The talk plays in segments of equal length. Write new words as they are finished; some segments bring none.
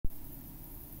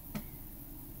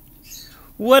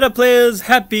What up, players?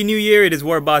 Happy New Year! It is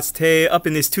WarbossTae up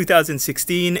in this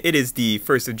 2016. It is the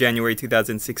 1st of January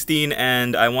 2016,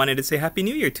 and I wanted to say Happy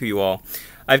New Year to you all.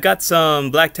 I've got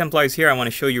some Black Templars here I want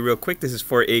to show you real quick. This is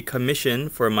for a commission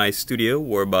for my studio,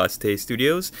 WarbossTae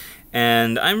Studios,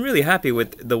 and I'm really happy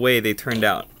with the way they turned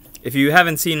out. If you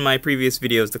haven't seen my previous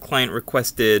videos, the client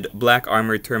requested black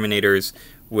armored Terminators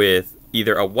with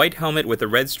either a white helmet with a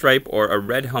red stripe or a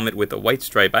red helmet with a white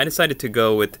stripe. I decided to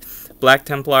go with Black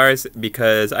Templars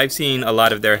because I've seen a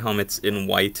lot of their helmets in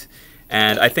white,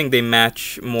 and I think they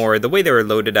match more the way they were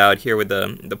loaded out here with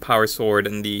the power sword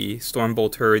and the storm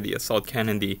bolter, the assault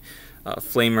cannon, the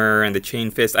flamer, and the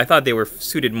chain fist. I thought they were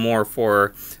suited more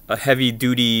for a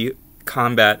heavy-duty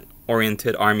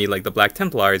combat-oriented army like the Black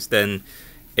Templars than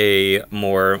a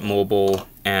more mobile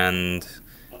and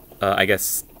I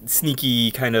guess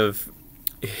sneaky kind of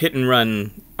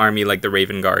hit-and-run army like the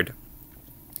Raven Guard.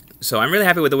 So I'm really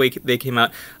happy with the way they came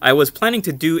out. I was planning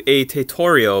to do a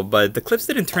Taetorial, but the clips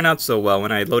didn't turn out so well.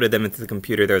 When I loaded them into the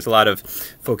computer, there was a lot of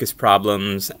focus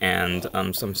problems and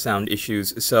some sound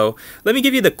issues. So let me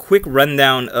give you the quick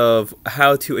rundown of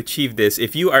how to achieve this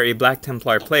if you are a Black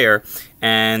Templar player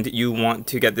and you want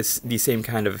to get these same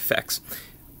kind of effects.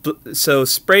 So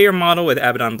spray your model with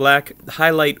Abaddon Black,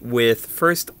 highlight with,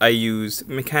 first I use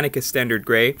Mechanicus Standard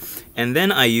Gray, and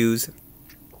then I use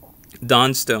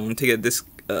Dawnstone to get this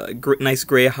nice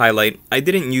gray highlight. I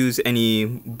didn't use any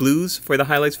blues for the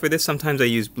highlights for this. Sometimes I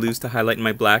use blues to highlight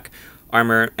my black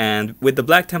armor, and with the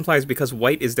Black Templars, because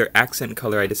white is their accent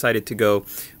color, I decided to go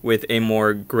with a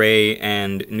more gray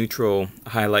and neutral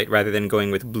highlight rather than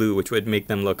going with blue, which would make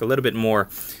them look a little bit more,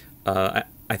 I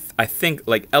think,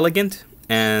 like elegant.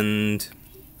 And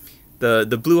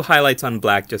the blue highlights on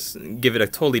black just give it a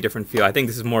totally different feel. I think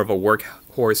this is more of a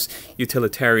workhorse,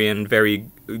 utilitarian, very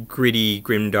gritty,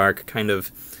 grimdark kind of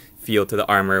feel to the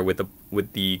armor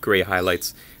with the gray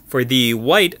highlights. For the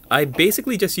white, I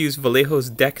basically just use Vallejo's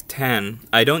Deck Tan.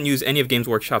 I don't use any of Games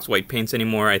Workshop's white paints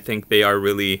anymore. I think they are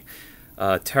really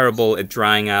terrible at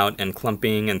drying out and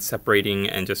clumping and separating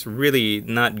and just really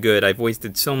not good. I've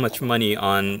wasted so much money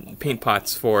on paint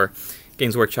pots for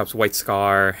Games Workshop's White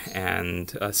Scar and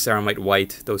Ceramite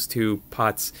White, those two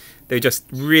pots. They're just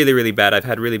really, really bad. I've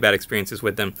had really bad experiences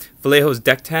with them. Vallejo's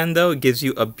Deck Tan, though, gives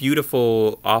you a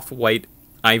beautiful off-white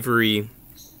ivory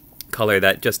color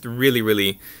that just really,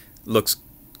 really looks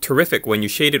terrific when you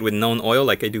shade it with known oil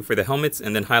like I do for the helmets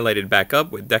and then highlight it back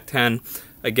up with Deck Tan.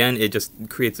 Again, it just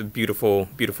creates a beautiful,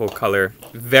 beautiful color.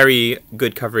 Very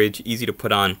good coverage, easy to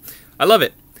put on. I love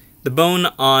it. The bone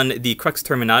on the Crux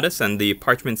Terminatus and the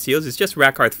parchment seals is just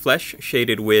Rakarth flesh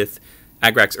shaded with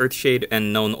Agrax Earthshade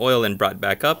and known oil and brought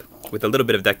back up with a little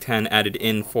bit of Deck Tan added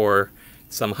in for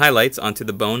some highlights onto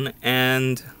the bone.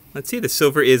 And let's see, the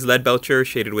silver is Leadbelcher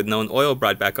shaded with known oil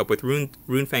brought back up with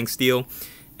Runefang Steel.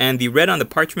 And the red on the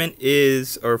parchment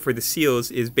is, or for the seals,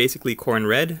 is basically Corn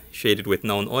Red shaded with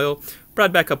known oil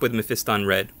brought back up with Mephiston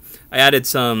Red. I added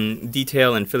some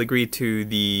detail and filigree to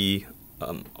the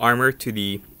armor, to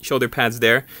the shoulder pads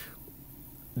there.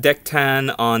 Deck Tan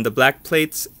on the black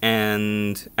plates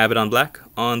and Abaddon Black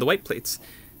on the white plates.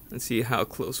 Let's see how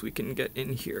close we can get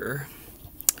in here.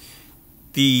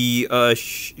 The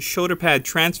shoulder pad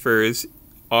transfers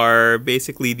are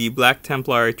basically the Black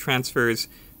Templar transfers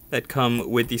that come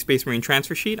with the Space Marine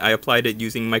transfer sheet. I applied it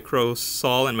using Micro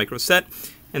Sol and Micro Set,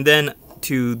 and then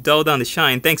to dull down the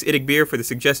shine, thanks Idigbeer for the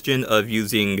suggestion of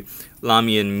using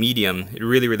Lamian Medium. It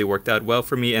really, really worked out well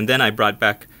for me. And then I brought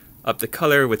back up the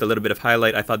color with a little bit of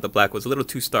highlight. I thought the black was a little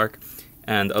too stark,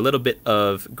 and a little bit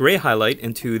of gray highlight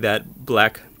into that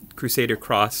black Crusader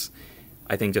cross,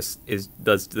 I think just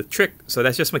does the trick. So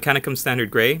that's just Mechanicum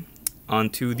Standard Gray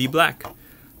onto the black.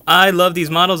 I love these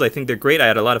models. I think they're great. I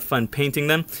had a lot of fun painting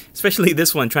them, especially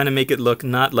this one, trying to make it look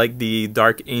not like the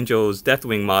Dark Angel's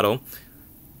Deathwing model,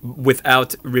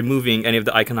 without removing any of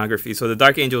the iconography. So the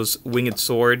Dark Angel's winged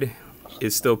sword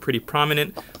is still pretty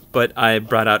prominent, but I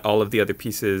brought out all of the other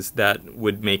pieces that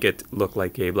would make it look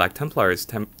like a Black Templar's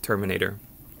Terminator.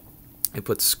 I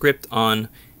put script on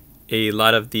a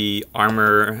lot of the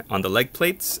armor on the leg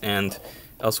plates and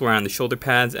elsewhere on the shoulder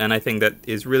pads, and I think that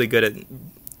is really good at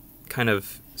kind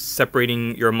of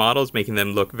separating your models, making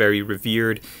them look very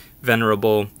revered,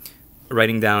 venerable,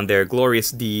 writing down their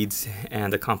glorious deeds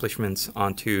and accomplishments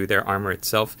onto their armor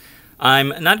itself. I'm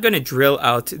not going to drill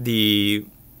out the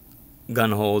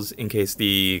gun holes in case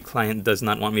the client does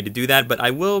not want me to do that, but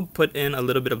I will put in a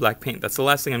little bit of black paint. That's the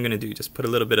last thing I'm going to do, just put a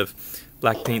little bit of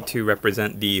black paint to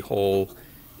represent the hole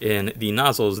in the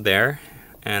nozzles there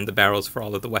and the barrels for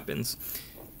all of the weapons.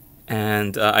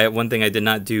 And one thing I did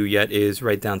not do yet is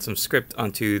write down some script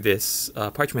onto this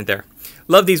parchment there.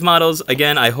 Love these models.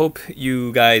 Again, I hope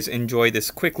you guys enjoy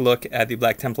this quick look at the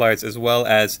Black Templars as well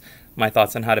as my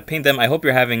thoughts on how to paint them. I hope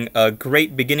you're having a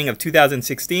great beginning of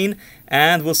 2016,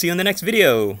 and we'll see you in the next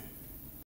video.